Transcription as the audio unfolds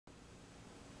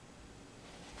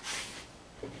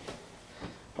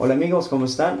Hola amigos, ¿cómo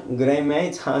están? Great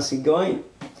mates, how's it going?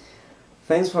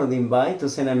 Thanks for the invite to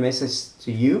send a message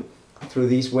to you through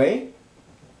this way.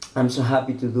 I'm so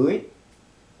happy to do it.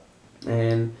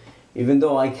 And even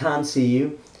though I can't see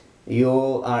you, you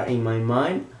all are in my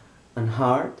mind and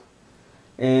heart.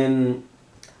 And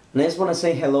I just want to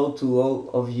say hello to all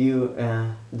of you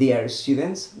dear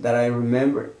students that I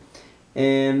remember.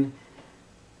 And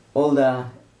all the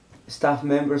staff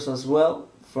members as well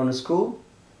from the school.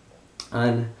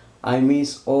 And I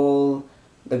miss all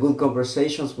the good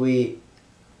conversations we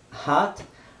had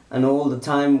and all the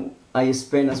time I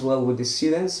spent as well with the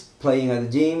students, playing at the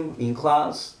gym, in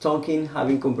class, talking,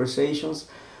 having conversations,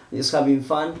 just having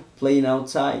fun, playing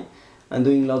outside and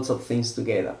doing lots of things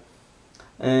together.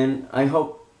 And I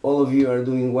hope all of you are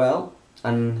doing well,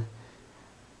 and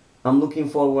I'm looking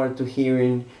forward to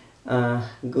hearing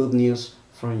good news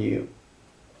from you.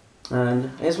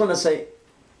 And I just want to say a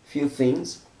few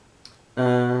things.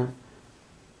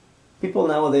 People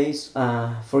nowadays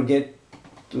forget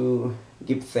to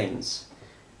give thanks,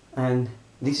 and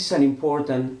this is an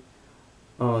important,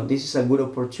 this is a good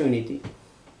opportunity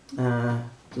to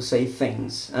say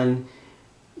thanks. And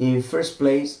in first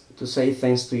place, to say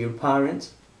thanks to your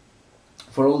parents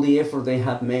for all the effort they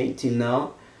have made till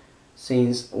now,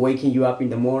 since waking you up in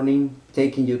the morning,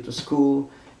 taking you to school,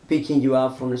 picking you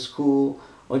up from school,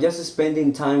 or just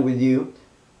spending time with you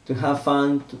to have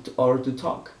fun or to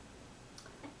talk.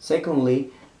 Secondly,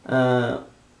 in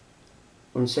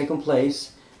second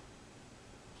place,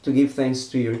 to give thanks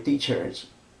to your teachers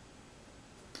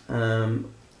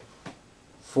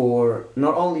for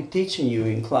not only teaching you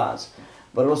in class,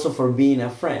 but also for being a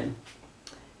friend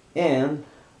and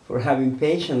for having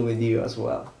patience with you as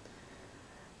well.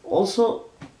 Also,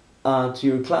 to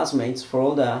your classmates for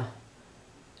all the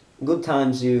good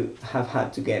times you have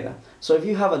had together. So if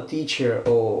you have a teacher,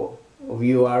 or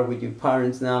you are with your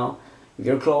parents now, if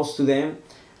you're close to them,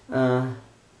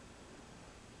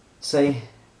 say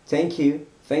thank you,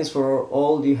 thanks for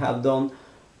all you have done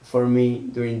for me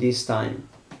during this time.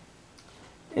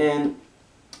 And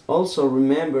also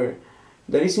remember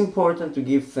that it's important to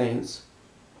give thanks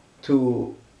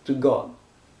to God.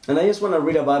 And I just want to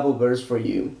read a Bible verse for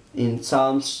you in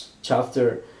Psalms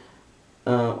chapter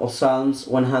of Psalms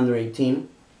 118,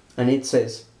 and it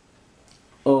says,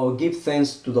 "Oh, give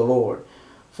thanks to the Lord,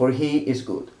 for he is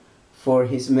good, for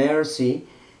his mercy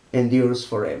endures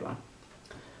forever."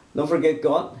 Don't forget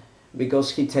God,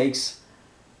 because he takes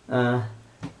an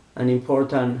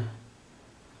important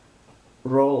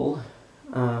role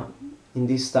in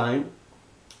this time.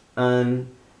 And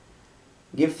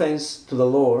give thanks to the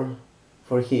Lord,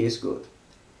 for he is good.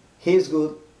 He is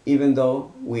good even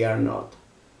though we are not.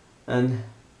 And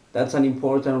that's an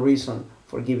important reason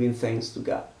for giving thanks to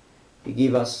God. He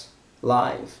gives us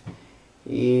life.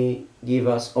 He gives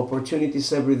us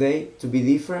opportunities every day to be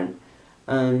different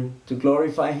and to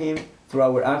glorify him through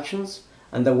our actions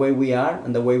and the way we are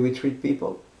and the way we treat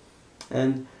people.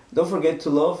 And don't forget to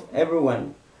love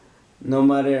everyone, no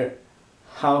matter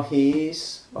how he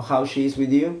is or how she is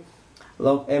with you.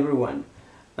 Love everyone.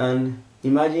 And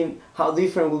imagine how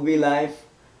different would be life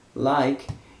like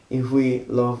if we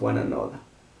love one another.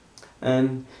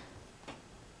 And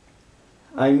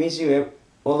I miss you,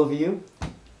 all of you,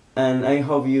 and I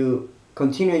hope you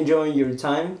continue enjoying your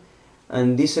time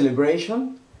and this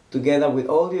celebration together with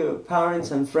all your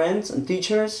parents and friends and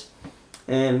teachers,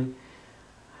 and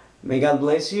may God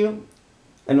bless you.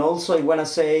 And also I want to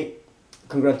say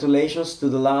congratulations to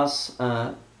the last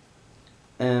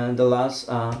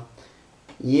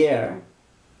year,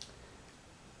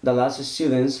 the last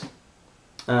students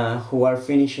who are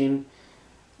finishing,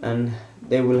 and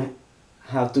they will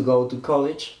have to go to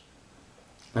college.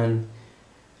 And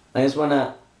I just want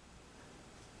to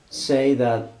say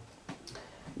that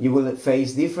you will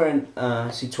face different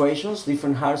situations,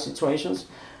 different hard situations,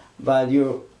 but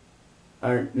you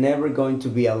are never going to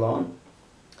be alone.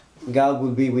 God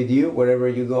will be with you wherever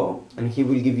you go, and he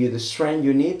will give you the strength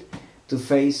you need to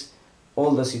face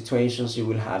all the situations you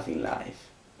will have in life.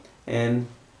 And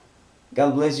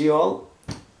God bless you all,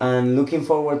 and looking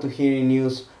forward to hearing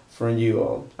news from you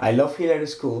all. I love Hilliard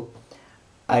School.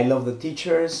 I love the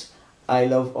teachers. I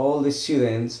love all the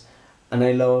students, and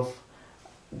I love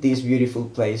this beautiful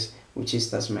place, which is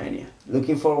Tasmania.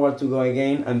 Looking forward to go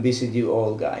again and visit you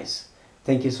all, guys.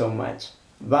 Thank you so much.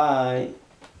 Bye.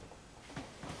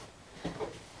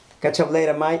 Catch up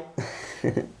later, mate.